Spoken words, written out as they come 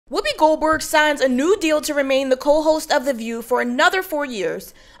Goldberg signs a new deal to remain the co-host of The View for another 4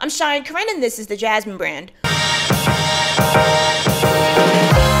 years. I'm Cheyenne Corinne, and this is the Jasmine Brand.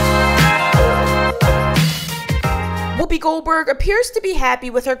 Whoopi Goldberg appears to be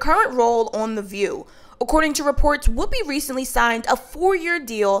happy with her current role on The View. According to reports, Whoopi recently signed a 4-year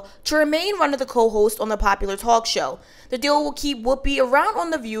deal to remain one of the co-hosts on the popular talk show. The deal will keep Whoopi around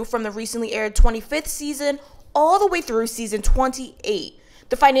on The View from the recently aired 25th season all the way through season 28.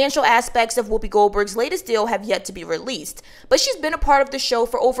 The financial aspects of Whoopi Goldberg's latest deal have yet to be released, but she's been a part of the show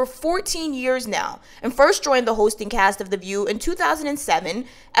for over 14 years now, and first joined the hosting cast of The View in 2007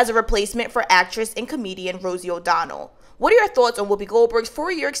 as a replacement for actress and comedian Rosie O'Donnell. What are your thoughts on Whoopi Goldberg's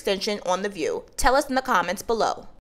 4-year extension on The View? Tell us in the comments below.